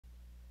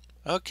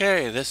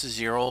Okay, this is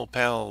your old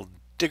pal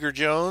Digger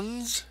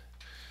Jones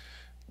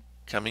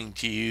coming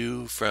to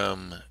you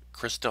from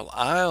Crystal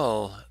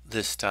Isle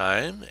this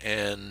time.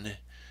 And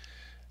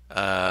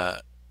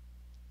uh,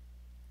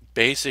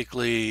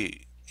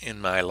 basically,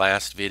 in my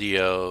last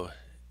video,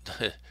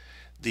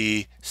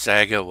 the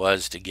saga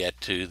was to get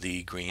to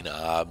the Green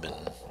Ob.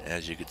 And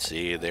as you can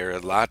see, there are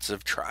lots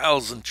of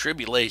trials and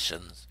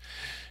tribulations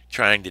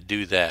trying to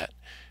do that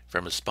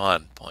from a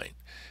spawn point.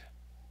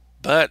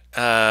 But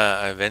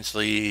I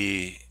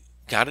eventually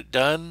got it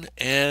done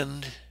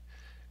and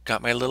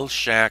got my little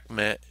shack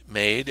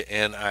made,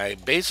 and I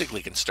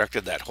basically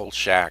constructed that whole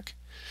shack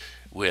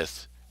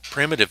with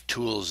primitive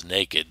tools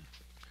naked,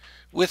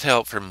 with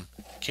help from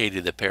Katie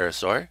the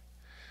Parasaur.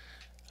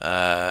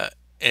 Uh,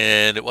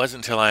 and it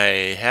wasn't until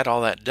I had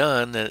all that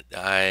done that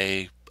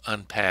I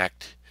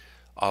unpacked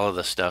all of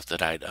the stuff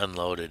that I'd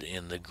unloaded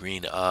in the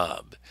Green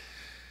Ob.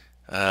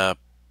 Uh,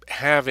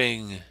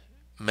 Having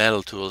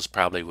metal tools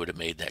probably would have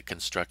made that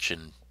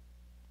construction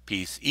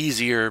piece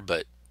easier,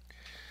 but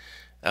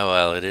oh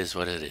well, it is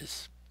what it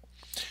is.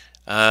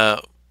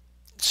 Uh,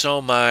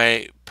 So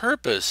my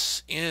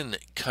purpose in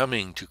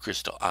coming to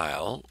Crystal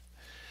Isle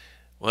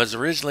was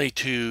originally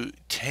to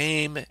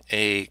tame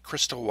a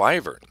crystal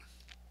wyvern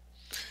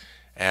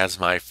as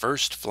my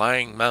first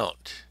flying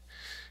mount.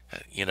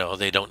 You know,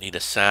 they don't need a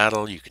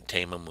saddle. You can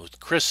tame them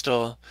with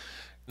crystal.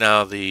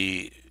 Now,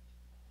 the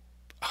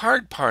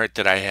hard part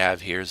that I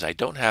have here is I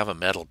don't have a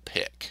metal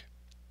pick.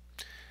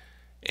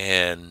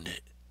 And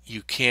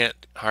you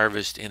can't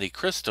harvest any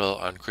crystal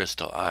on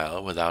Crystal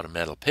Isle without a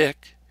metal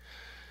pick.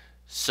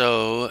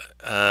 So,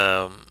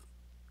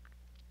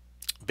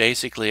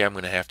 basically I'm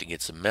going to have to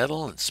get some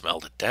metal and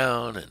smelt it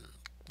down and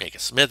make a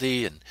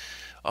smithy and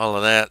all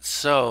of that.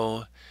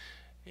 So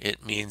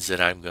it means that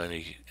I'm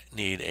going to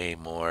need a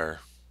more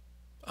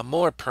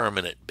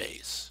permanent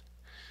base.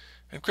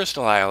 And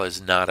Crystal Isle is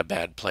not a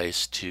bad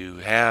place to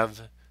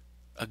have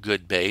a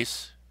good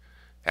base.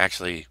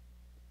 Actually,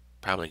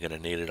 probably going to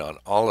need it on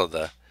all of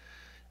the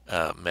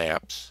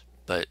maps.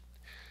 But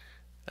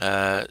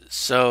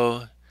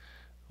so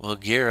we'll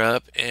gear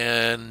up,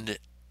 and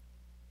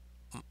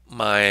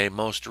my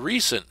most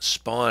recent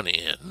spawn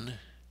in,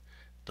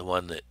 the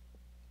one that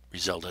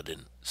resulted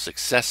in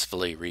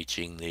successfully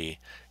reaching the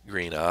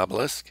green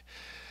obelisk,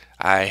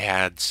 I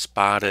had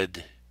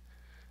spotted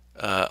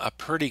a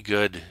pretty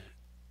good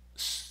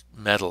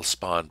metal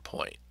spawn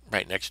point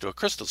right next to a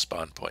crystal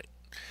spawn point.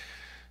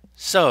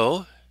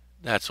 So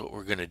that's what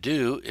we're going to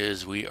do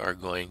is we are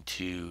going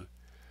to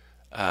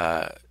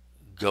uh,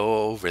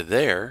 go over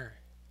there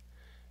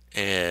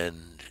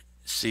and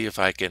see if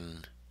I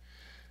can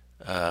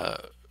uh,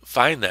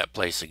 find that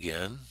place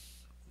again.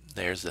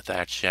 There's the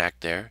thatch shack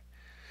there,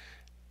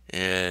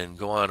 and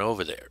go on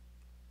over there.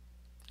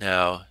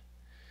 Now,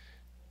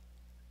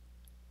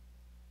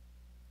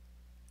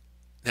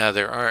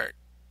 there aren't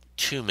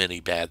too many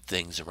bad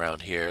things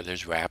around here.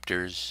 There's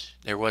raptors.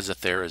 There was a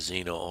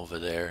Therizino over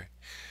there.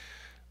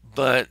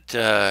 But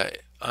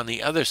on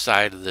the other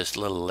side of this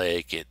little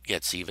lake, it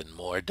gets even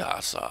more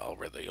docile,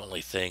 where the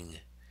only thing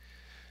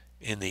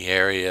in the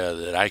area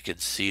that I could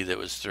see that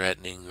was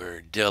threatening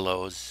were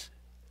dillos,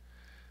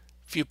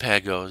 a few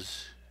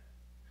pagos.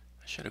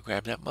 I should have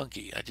grabbed that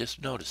monkey. I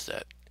just noticed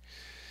that.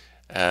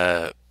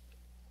 Uh,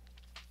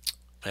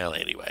 well,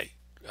 anyway,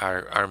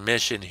 our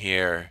mission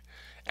here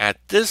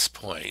at this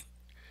point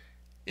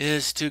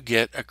is to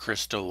get a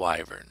crystal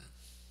wyvern,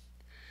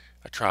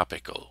 a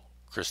tropical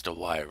crystal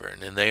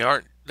wyvern, and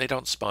they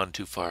don't spawn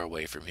too far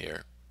away from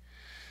here.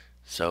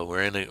 So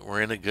we're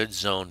in a good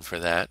zone for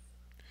that.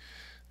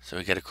 So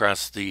we get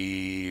across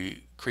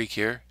the creek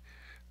here,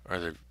 or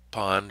the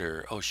pond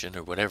or ocean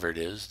or whatever it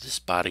is, this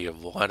body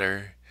of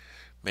water.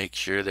 Make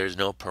sure there's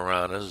no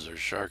piranhas or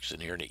sharks in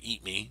here to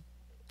eat me.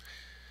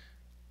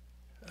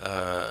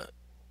 Uh,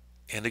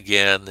 and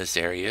again, this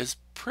area is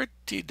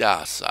pretty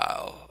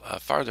docile.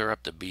 Farther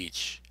up the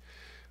beach,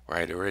 where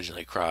I'd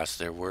originally crossed,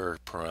 there were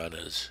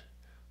piranhas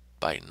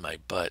biting my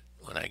butt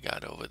when I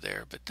got over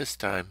there. But this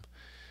time,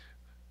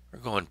 we're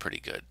going pretty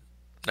good.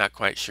 Not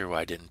quite sure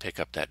why I didn't pick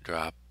up that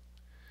drop.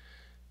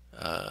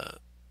 Uh,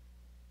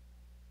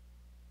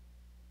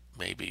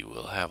 Maybe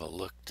we'll have a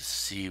look to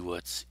see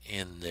what's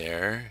in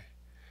there.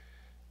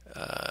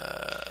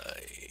 Uh,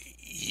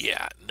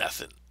 yeah,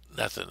 nothing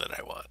that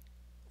I want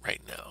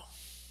right now.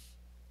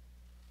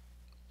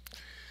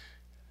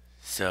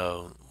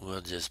 So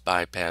we'll just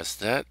bypass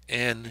that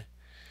and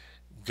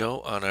go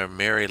on our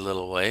merry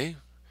little way.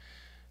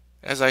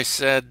 As I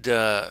said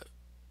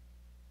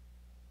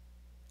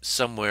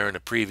somewhere in a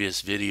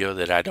previous video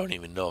that I don't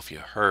even know if you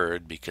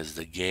heard because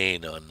the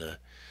gain on the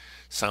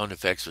sound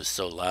effects was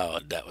so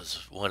loud, that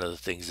was one of the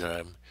things that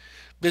I'm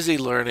busy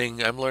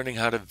learning. I'm learning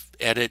how to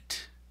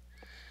edit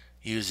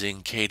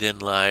using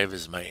Kdenlive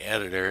as my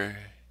editor.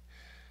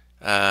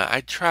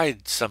 I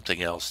tried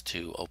something else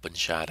too,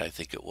 OpenShot, I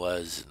think it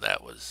was, and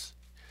that was.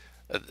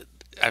 Uh,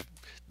 I,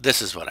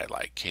 this is what I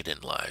like,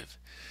 Kdenlive.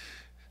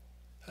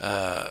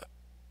 Uh,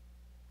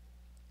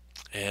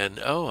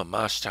 and oh, a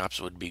moss tops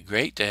would be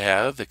great to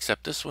have,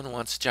 except this one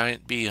wants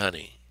giant bee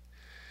honey.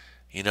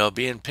 You know,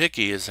 being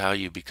picky is how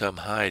you become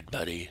Hyde,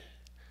 buddy.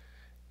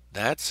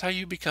 That's how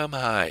you become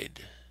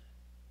Hyde.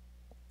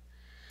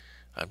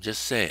 I'm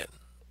just saying.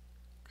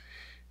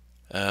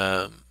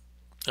 Um,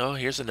 oh,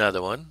 here's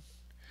another one.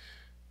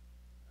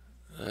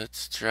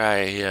 Let's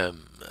try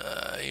him.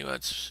 He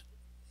wants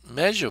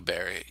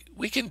Mejoberry.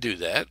 We can do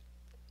that.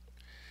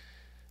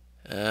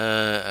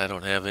 I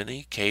don't have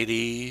any.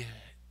 Katie,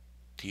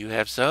 do you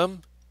have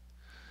some?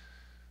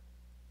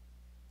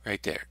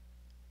 Right there.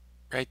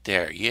 Right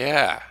there.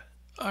 Yeah.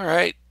 All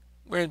right.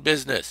 We're in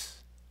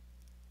business.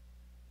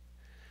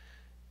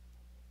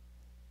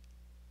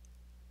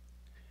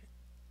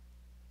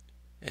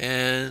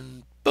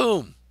 And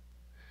boom.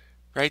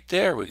 Right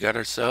there, we got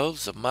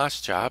ourselves a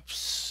Moss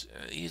Chops.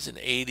 He's an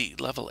 80,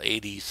 level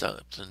 80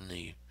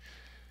 something.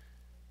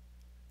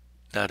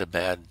 Not a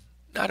bad,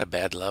 not a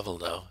bad level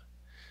though.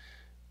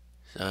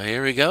 So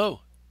here we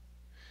go.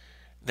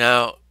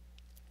 Now,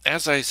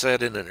 as I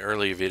said in an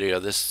earlier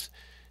video, this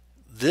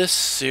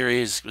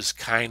series was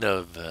kind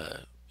of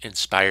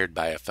inspired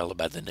by a fellow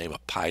by the name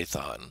of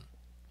Python,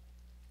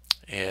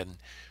 and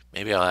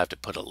maybe I'll have to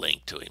put a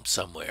link to him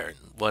somewhere in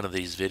one of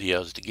these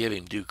videos to give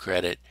him due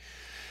credit.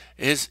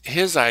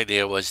 His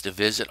idea was to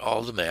visit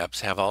all the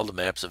maps, have all the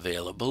maps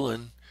available,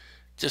 and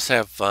just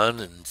have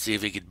fun and see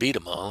if he could beat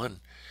them all.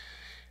 And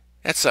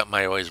that's something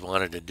I always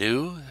wanted to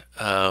do.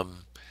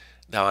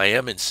 Now I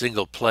am in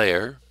single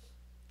player,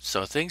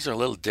 so things are a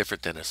little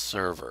different than a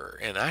server.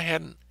 And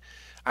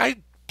I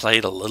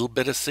played a little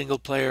bit of single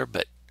player,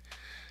 but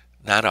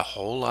not a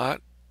whole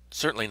lot.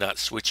 Certainly not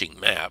switching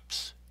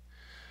maps.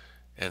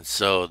 And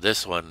so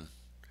this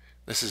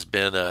has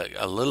been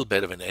a little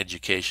bit of an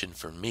education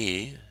for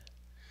me.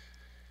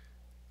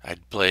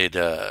 I'd played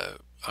on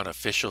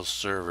official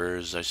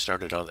servers.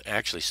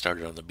 Actually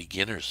started on the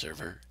beginner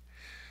server,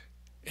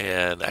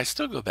 and I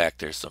still go back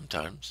there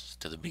sometimes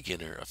to the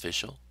beginner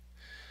official,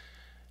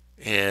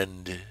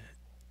 and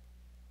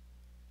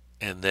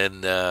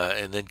then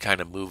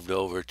kind of moved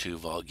over to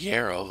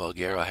Valguero.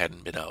 Valguero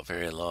hadn't been out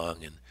very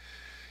long,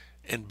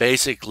 and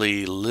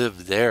basically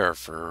lived there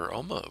for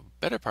almost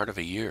better part of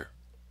a year.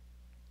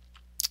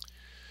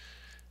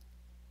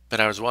 But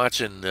I was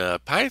watching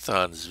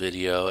Python's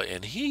video,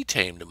 and he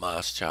tamed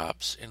Moss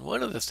Chops. And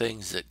one of the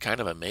things that kind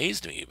of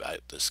amazed me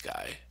about this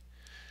guy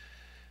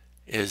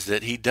is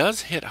that he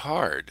does hit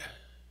hard.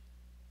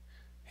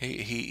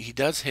 He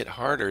does hit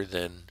harder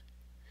than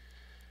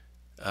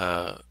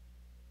uh,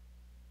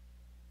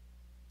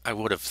 I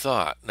would have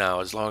thought.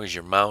 Now, as long as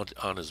you're mount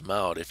on his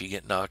mount, if you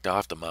get knocked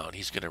off the mount,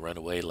 he's going to run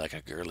away like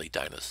a girly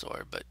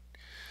dinosaur. But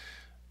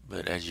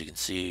as you can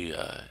see,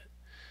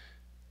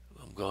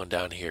 I'm going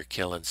down here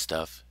killing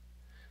stuff.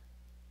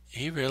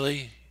 He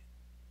really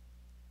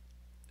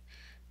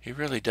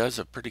does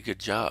a pretty good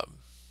job.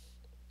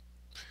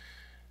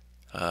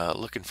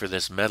 Looking for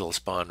this metal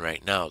spawn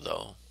right now,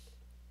 though.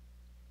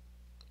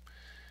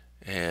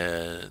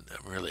 And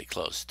I'm really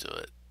close to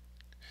it.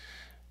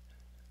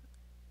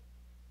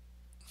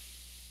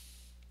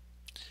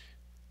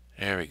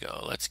 There we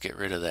go. Let's get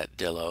rid of that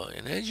Dillo.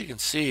 And as you can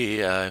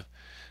see,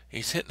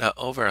 he's hitting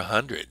over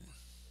 100,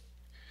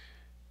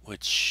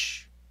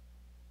 which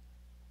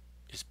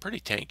is pretty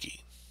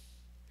tanky.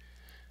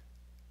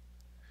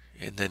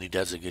 And then he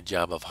does a good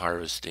job of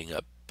harvesting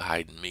up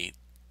hide and meat.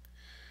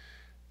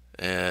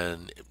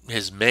 And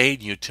his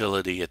main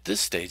utility at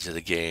this stage of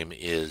the game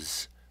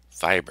is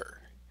fiber.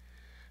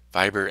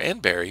 Fiber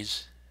and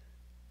berries.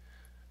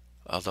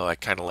 Although I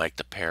kind of like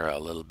the para a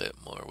little bit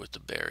more with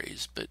the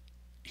berries, but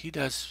he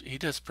does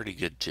pretty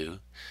good too.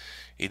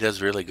 He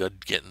does really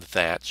good getting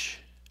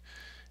thatch.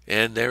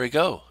 And there we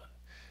go.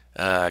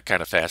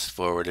 Kind of fast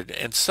forwarded,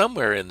 and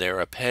somewhere in there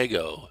a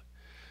Pego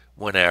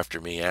went after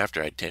me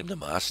after I tamed the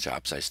Moss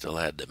Chops. I still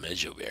had the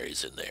Mejo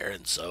berries in there,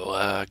 and so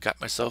I got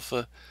myself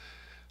a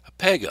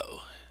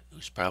Pego,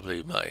 who's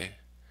probably my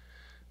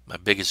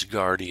biggest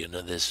guardian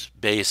of this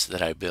base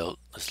that I built,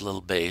 this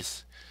little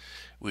base.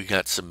 We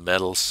got some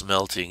metal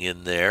smelting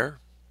in there,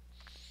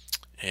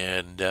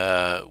 and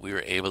we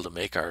were able to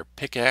make our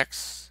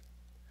pickaxe.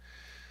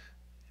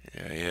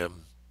 There I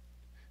am.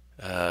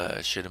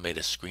 Should have made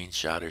a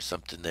screenshot or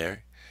something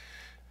there.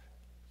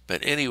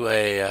 But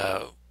anyway,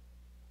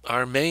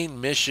 our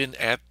main mission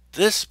at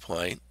this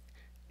point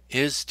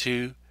is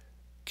to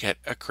get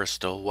a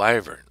crystal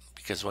wyvern,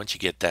 because once you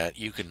get that,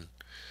 you can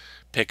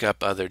pick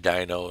up other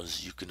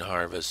dinos, you can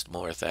harvest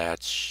more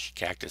thatch,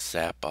 cactus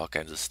sap, all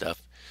kinds of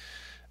stuff.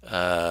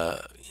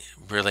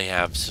 Really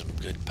have some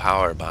good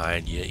power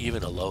behind you,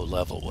 even a low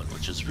level one,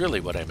 which is really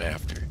what I'm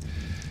after.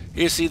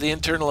 You see the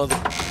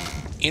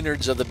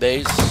innards of the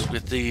base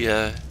with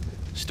the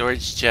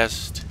storage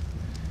chest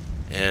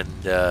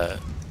and a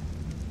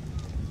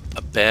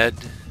bed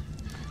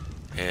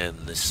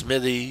and the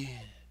smithy.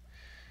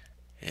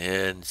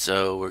 And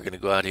so we're going to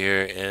go out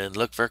here and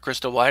look for a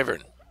crystal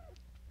wyvern.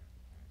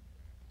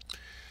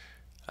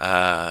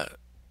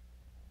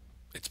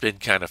 It's been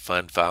kind of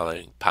fun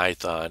following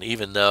Python,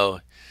 even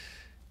though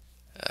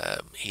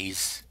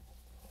he's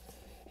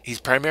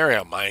primarily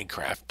a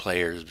Minecraft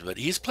player, but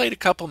he's played a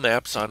couple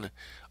maps on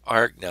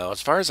arc now.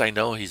 As far as I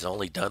know, he's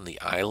only done the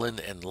island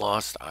and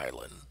Lost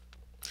Island.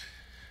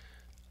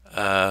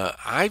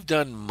 I've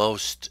done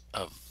most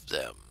of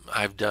them.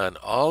 I've done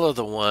all of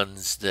the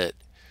ones that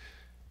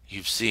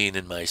you've seen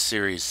in my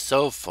series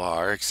so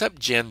far, except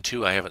Gen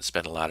 2. I haven't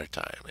spent a lot of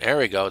time. There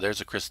we go.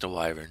 There's a crystal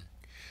wyvern.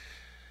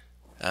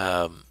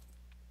 Um,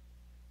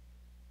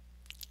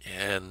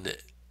 and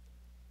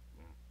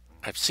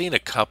I've seen a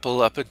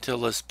couple up until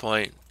this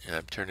point, and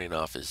I'm turning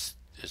off his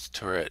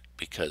turret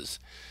because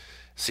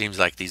it seems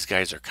like these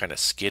guys are kind of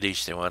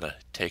skittish. They want to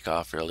take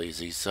off real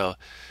easy. So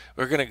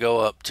we're going to go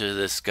up to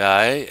this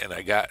guy, and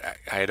I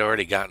had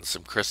already gotten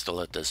some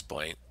crystal at this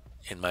point.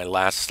 In my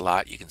last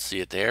slot, you can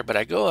see it there, but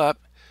I go up.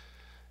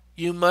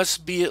 You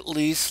must be at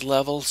least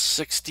level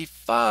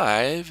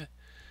 65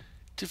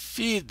 to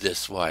feed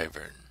this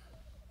wyvern.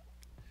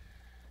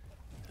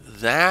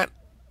 That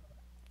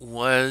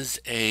was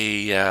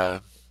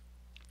that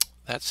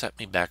set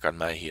me back on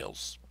my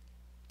heels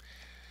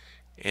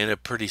in a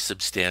pretty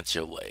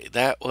substantial way.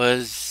 That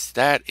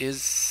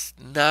is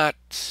not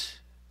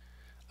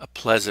a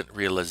pleasant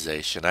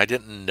realization. I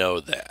didn't know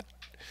that.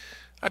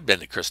 I've been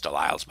to Crystal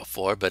Isles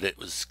before, but it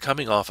was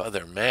coming off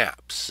other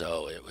maps,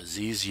 so it was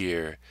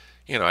easier.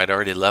 I'd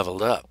already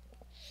leveled up.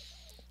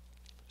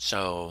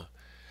 So,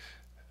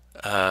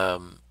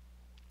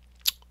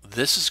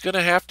 this is going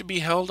to have to be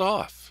held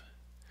off.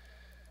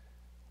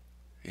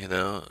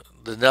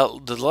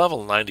 The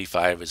level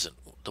 95 isn't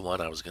the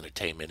one I was going to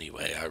tame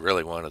anyway. I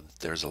really wanted,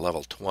 there's a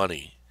level 20.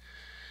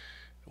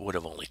 It would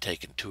have only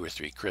taken 2 or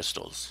 3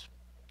 crystals.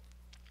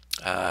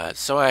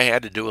 So I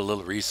had to do a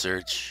little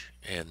research,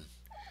 and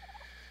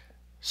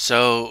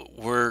so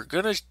we're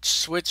going to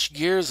switch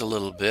gears a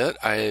little bit.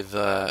 I've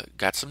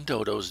got some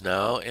dodos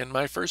now, and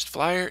my first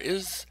flyer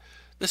is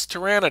this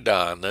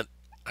pteranodon that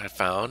I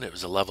found. It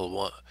was a level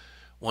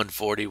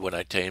 140 when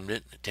I tamed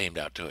it. It tamed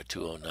out to a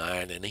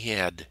 209, and he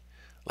had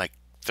like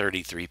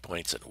 33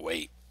 points in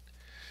weight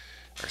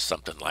or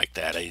something like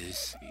that.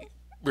 He's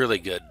really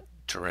good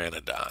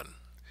pteranodon.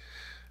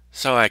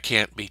 So I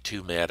can't be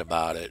too mad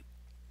about it.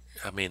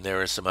 I mean, there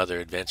are some other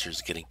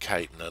adventures getting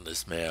chitin on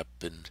this map,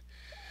 and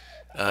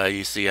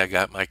you see I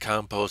got my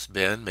compost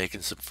bin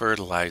making some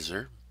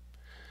fertilizer.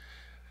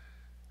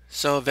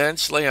 So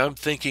eventually I'm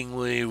thinking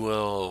we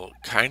will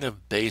kind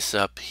of base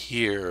up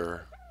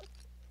here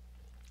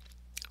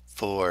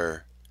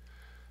for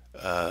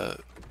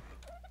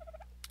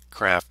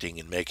crafting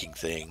and making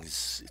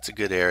things. It's a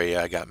good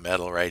area. I got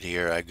metal right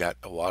here. I got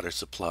a water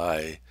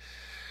supply.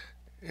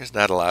 There's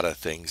not a lot of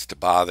things to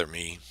bother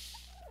me.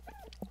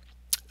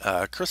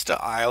 Crystal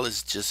Isle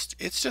is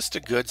it's just a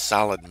good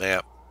solid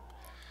map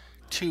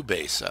to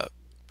base up.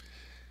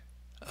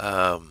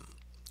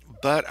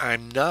 But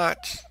I'm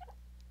not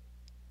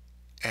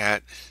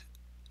at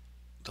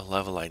the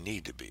level I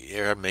need to be.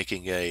 Here I'm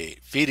making a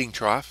feeding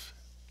trough,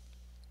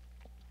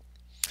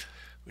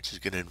 which is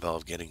going to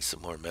involve getting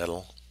some more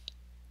metal,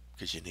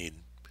 because you need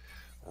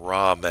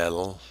raw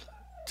metal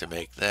to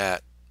make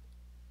that.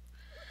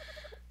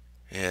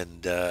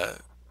 And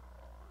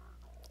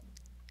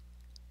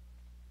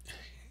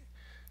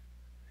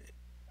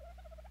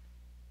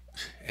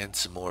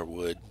some more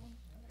wood.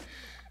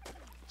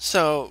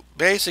 So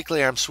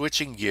basically I'm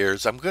switching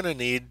gears. I'm going to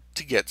need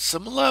to get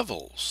some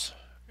levels,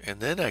 and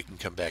then I can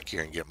come back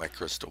here and get my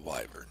crystal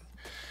wyvern.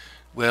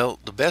 Well,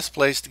 the best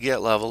place to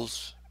get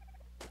levels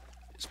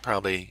is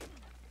probably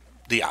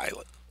the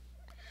island,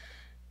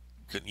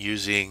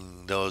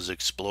 using those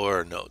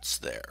explorer notes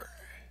there.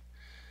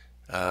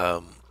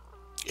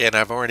 And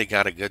I've already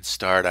got a good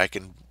start. I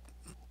kind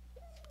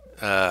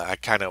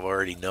of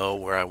already know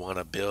where I want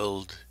to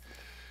build,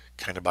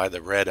 kind of by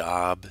the red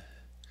ob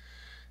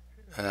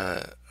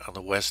on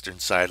the western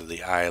side of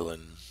the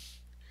island.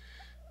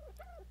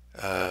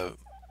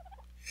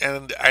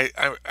 And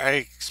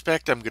I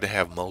expect I'm going to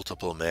have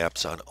multiple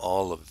maps on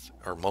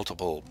or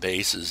multiple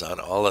bases on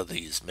all of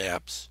these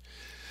maps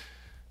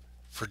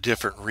for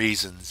different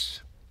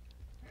reasons.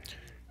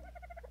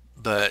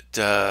 But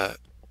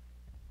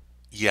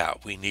yeah,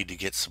 we need to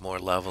get some more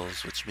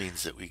levels, which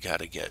means that we got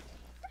to get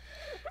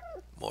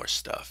more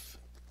stuff.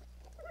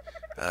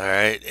 All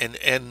right,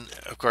 and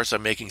of course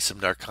I'm making some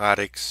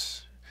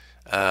narcotics.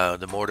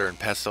 The mortar and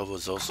pestle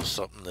was also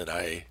something that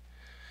I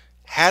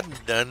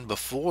hadn't done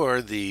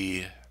before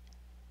the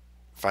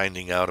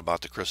finding out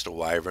about the crystal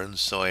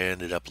wyverns, so I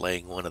ended up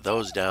laying one of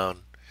those down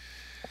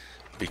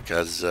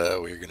because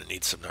we're going to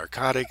need some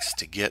narcotics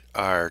to get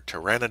our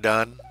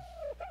pteranodon.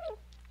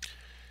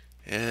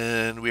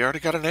 And we already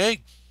got an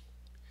egg.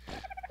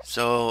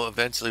 So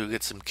eventually we'll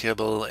get some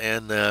kibble,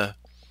 and the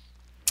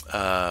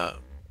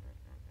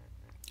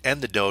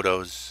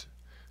dodos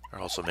are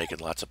also making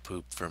lots of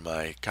poop for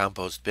my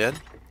compost bin.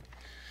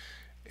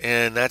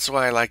 And that's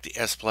why I like the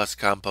S Plus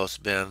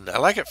compost bin. I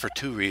like it for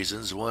 2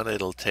 reasons. One,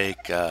 it'll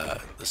take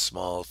the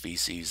small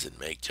feces and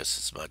make just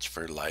as much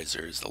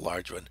fertilizer as the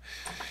large one.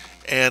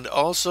 And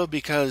also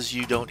because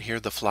you don't hear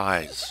the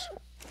flies.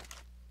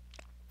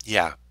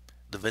 Yeah,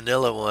 the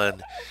vanilla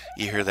one,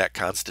 you hear that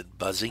constant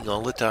buzzing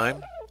all the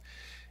time.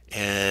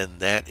 And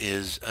that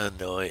is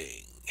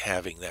annoying.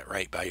 having that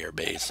right by your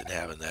base and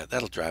having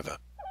that'll drive a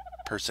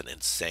person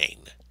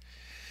insane.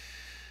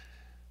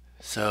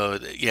 So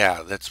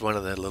yeah, that's one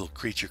of the little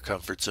creature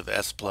comforts of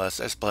S Plus.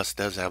 S Plus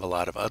does have a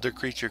lot of other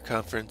creature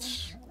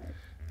comforts,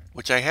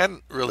 which I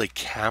hadn't really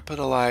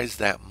capitalized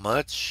that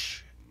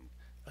much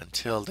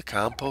until the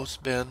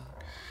compost bin,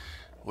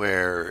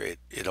 where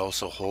it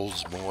also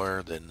holds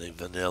more than the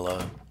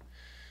vanilla.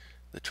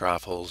 The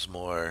trough holds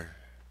more.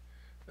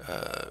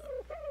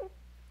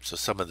 So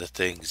some of the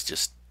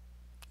things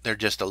they're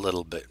just a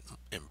little bit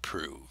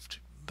improved.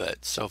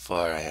 But so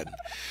far I hadn't.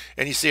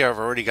 And you see I've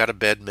already got a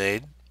bed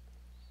made.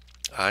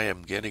 I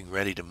am getting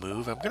ready to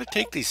move. I'm going to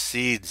take these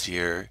seeds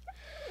here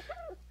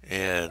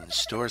and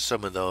store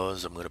some of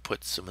those. I'm going to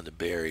put some of the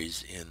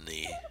berries in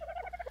the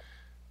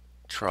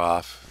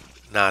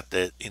trough. Not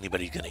that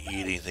anybody's going to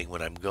eat anything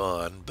when I'm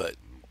gone, but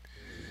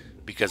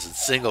because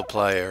it's single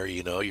player,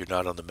 you know, you're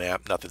not on the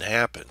map, nothing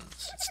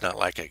happens. It's not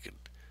like I could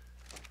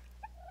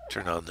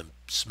turn on the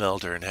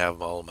smelter and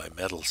have all of my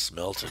metal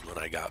smelted when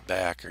I got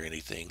back or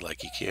anything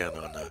like you can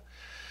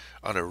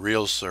on a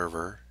real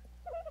server,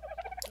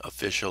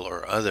 official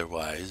or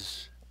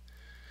otherwise.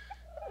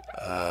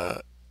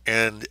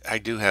 And I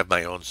do have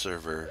my own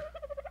server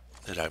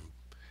that I'm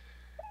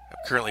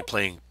currently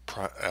playing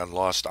on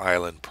Lost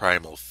Island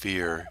Primal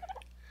Fear,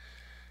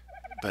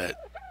 but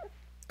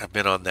I've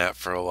been on that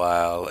for a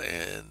while,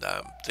 and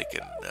I'm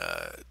thinking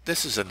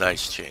this is a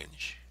nice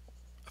change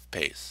of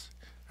pace.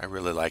 I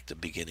really like the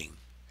beginning,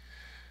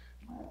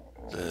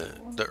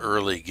 the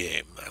early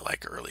game. I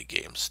like early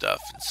game stuff,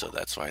 and so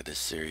that's why this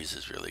series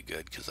is really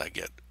good, because I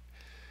get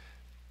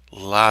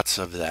lots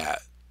of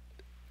that.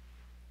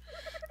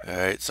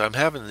 Alright, so I'm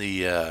having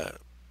the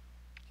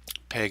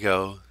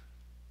Pago,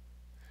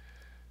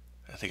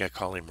 I think I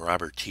call him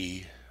Robert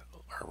T,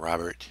 or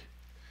Robert.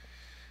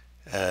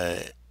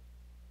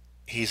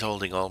 He's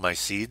holding all my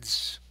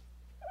seeds.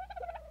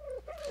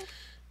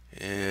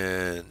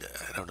 And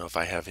I don't know if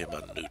I have him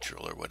on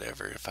neutral or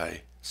whatever. If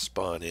I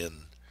spawn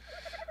in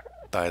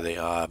by the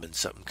ob and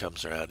something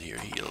comes around here,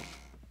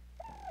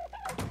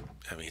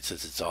 I mean,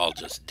 since it's all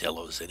just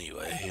Dillos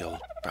anyway, he'll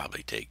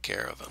probably take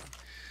care of them.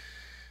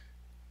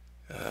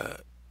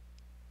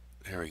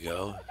 There we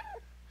go.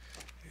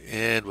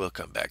 And we'll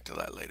come back to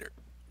that later.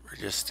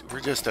 We're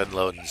just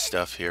unloading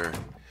stuff here,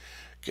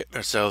 getting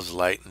ourselves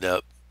lightened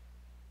up.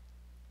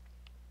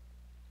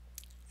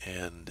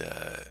 And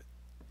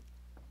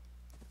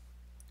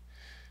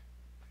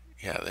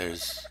yeah,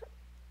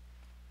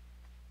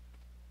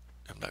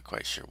 I'm not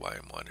quite sure why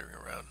I'm wandering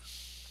around.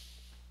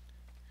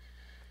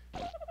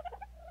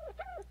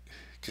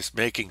 Just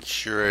making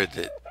sure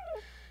that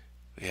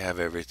we have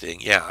everything.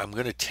 Yeah, I'm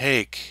going to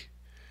take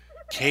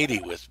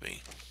Katie with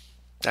me.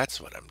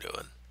 That's what I'm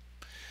doing.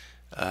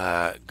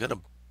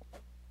 Gonna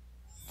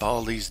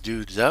ball these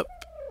dudes up.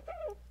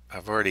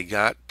 I've already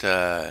got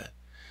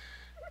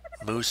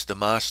Moose the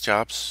Moss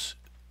Chops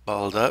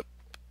balled up.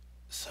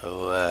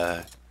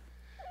 So,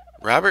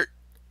 Robert,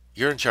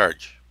 you're in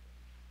charge.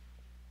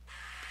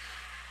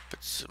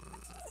 Put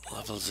some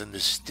levels into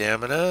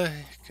stamina,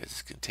 because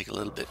it's going to take a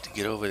little bit to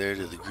get over there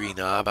to the green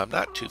knob. I'm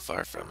not too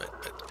far from it,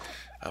 but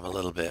I'm a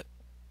little bit.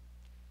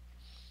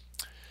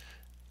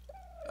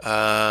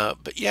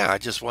 But yeah, I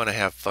just want to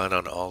have fun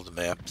on all the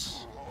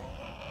maps.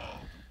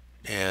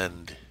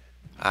 And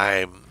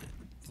I'm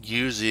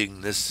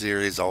using this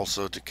series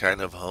also to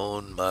kind of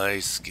hone my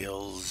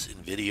skills in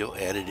video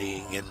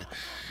editing and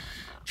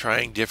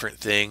trying different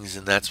things,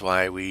 and that's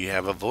why we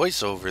have a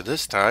voiceover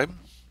this time.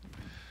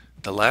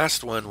 The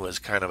last one was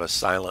kind of a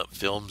silent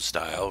film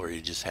style where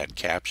you just had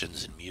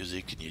captions and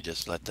music and you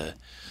just let the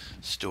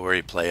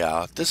story play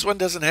out. This one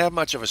doesn't have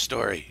much of a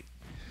story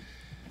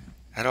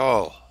at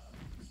all.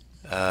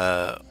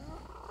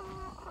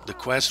 The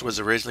quest was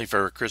originally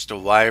for a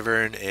crystal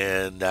wyvern,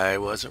 and I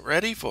wasn't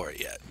ready for it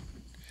yet.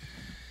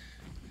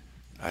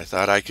 I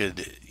thought I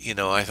could,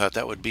 I thought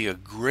that would be a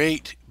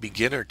great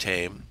beginner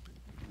tame,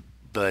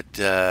 but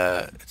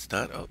it's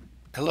not. Oh,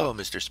 hello,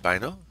 Mr.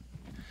 Spino.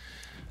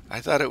 I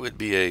thought it would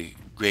be a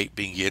great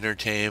beginner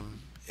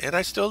tame, and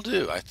I still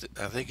do. I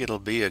think it'll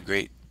be a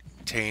great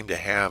tame to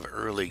have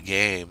early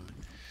game,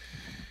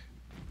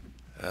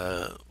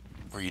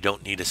 where you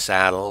don't need a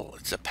saddle.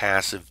 It's a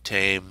passive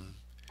tame,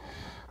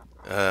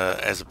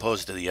 as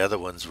opposed to the other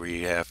ones where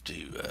you have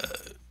to.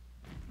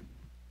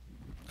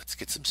 Let's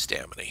get some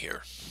stamina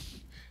here.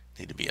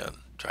 Need to be on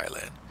dry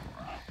land.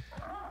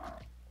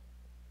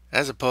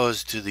 As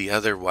opposed to the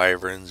other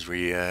wyverns where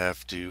you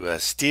have to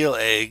steal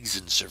eggs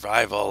and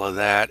survive all of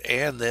that,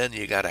 and then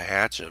you got to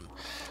hatch them,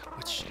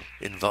 which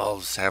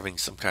involves having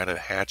some kind of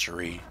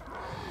hatchery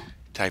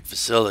type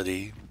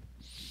facility,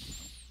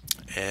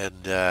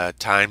 and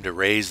time to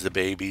raise the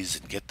babies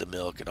and get the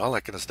milk and all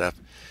that kind of stuff.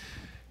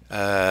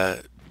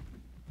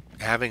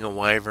 Having a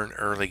wyvern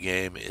early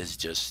game is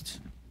just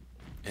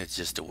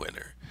a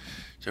winner.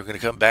 So we're going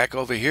to come back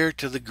over here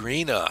to the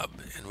green knob,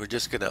 and we're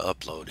just going to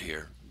upload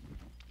here.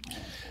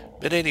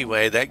 But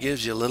anyway, that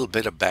gives you a little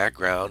bit of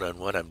background on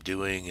what I'm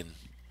doing, and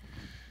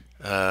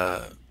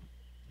I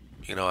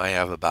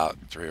have about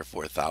 3,000 or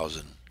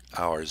 4,000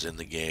 hours in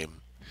the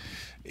game.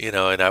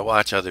 And I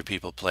watch other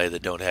people play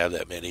that don't have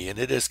that many, and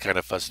it is kind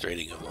of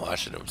frustrating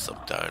watching them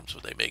sometimes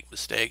when they make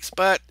mistakes.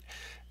 But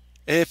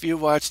if you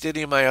watched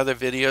any of my other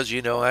videos,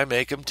 you know I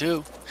make them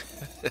too.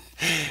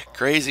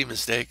 Crazy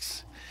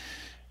mistakes.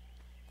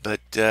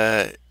 But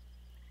yeah,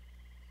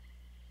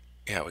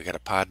 we got to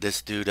pod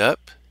this dude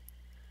up.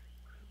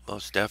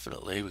 Most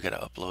definitely. We got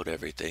to upload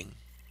everything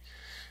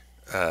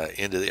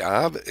into the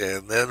ob,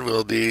 and then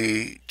we'll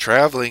be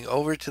traveling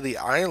over to the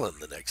island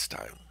the next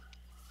time.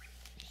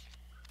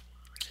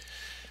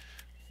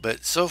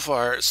 But so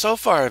far,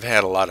 I've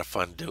had a lot of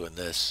fun doing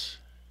this.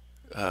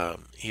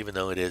 Even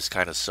though it is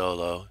kind of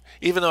solo,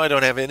 even though I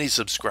don't have any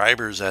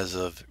subscribers as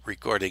of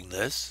recording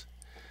this,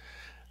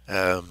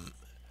 um,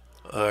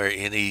 or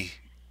any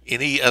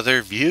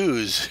other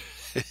views,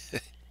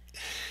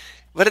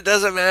 but it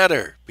doesn't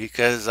matter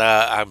because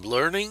I'm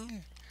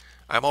learning.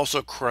 I'm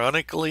also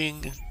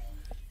chronicling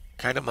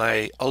kind of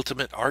my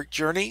ultimate art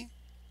journey,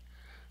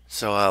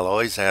 so I'll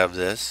always have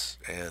this.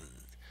 And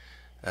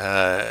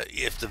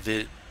if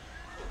the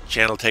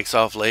channel takes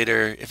off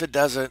later, if it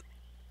doesn't,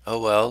 oh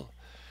well.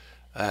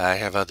 I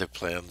have other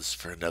plans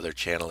for another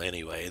channel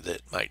anyway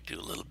that might do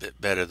a little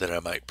bit better, that I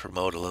might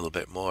promote a little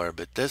bit more.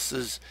 But this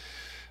is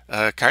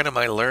kind of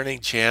my learning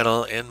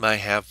channel and my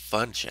have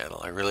fun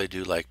channel. I really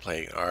do like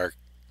playing Ark.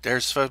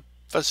 There's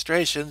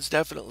frustrations,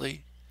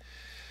 definitely.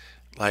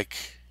 Like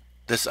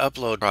this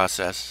upload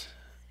process,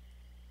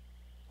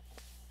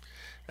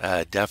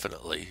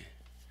 definitely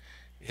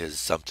is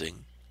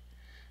something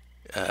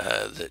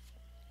that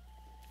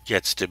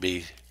gets to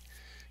be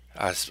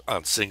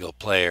on single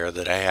player,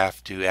 that I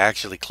have to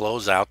actually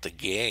close out the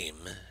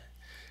game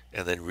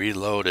and then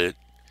reload it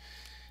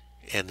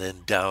and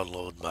then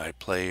download my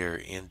player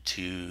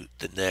into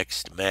the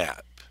next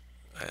map.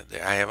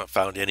 I haven't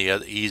found any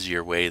other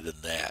easier way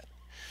than that.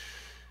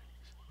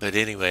 But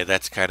anyway,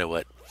 that's kind of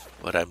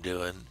what I'm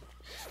doing.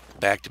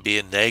 Back to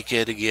being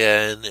naked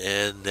again,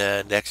 and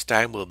next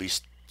time we'll be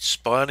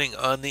spawning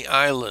on the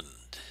island.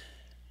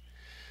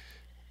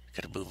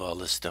 Gotta move all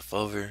this stuff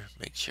over,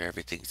 make sure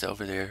everything's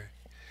over there.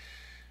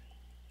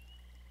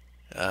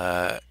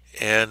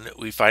 And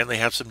we finally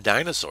have some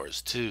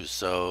dinosaurs too,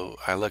 so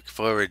I look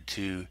forward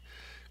to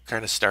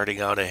kind of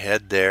starting out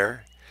ahead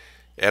there.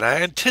 And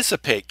I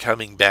anticipate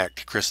coming back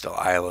to Crystal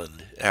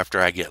Island after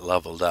I get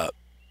leveled up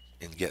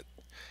and get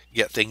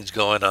things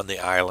going on the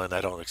island.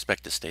 I don't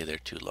expect to stay there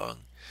too long.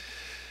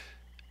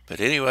 But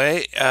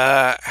anyway,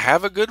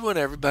 have a good one,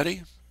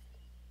 everybody.